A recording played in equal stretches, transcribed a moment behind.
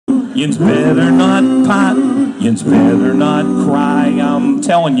Yins better not pot, yins better not cry, I'm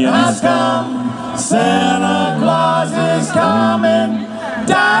telling you. Has come, Santa Claus is coming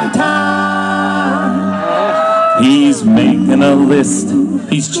downtown. He's making a list,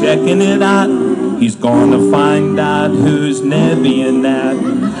 he's checking it out, he's gonna find out who's nebbying that.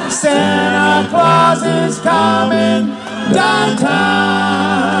 Santa Claus is coming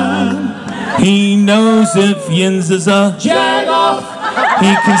downtown. He knows if yins is a Jag-off,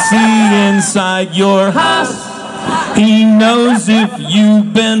 he can see inside your house, He knows if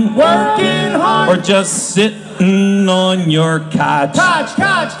you've been working hard, or just sitting on your couch. Couch.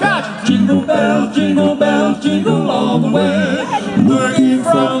 Jingle bells, jingle all the way. Working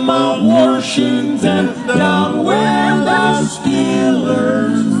from Mount Washington down where the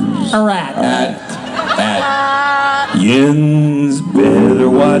Steelers are at. Yins better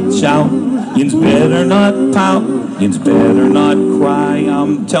watch out. Yins better not pout. Yins better not cry.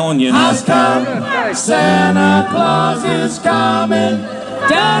 I'm telling you. Has come, Santa Claus is coming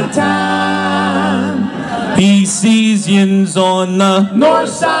downtown. He sees yins on the North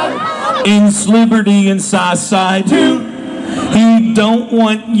side, in Liberty and South Side too. He don't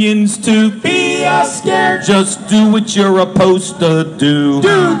want yins to be scared. Just do what you're supposed to do.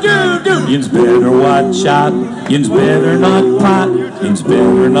 Do. Yins better watch out. Yins better not pot. Yins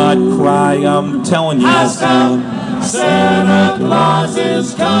better not cry. I'm telling you. Has come, Santa Claus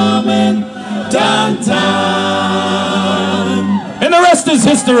is coming downtown. And the rest is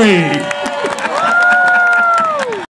history.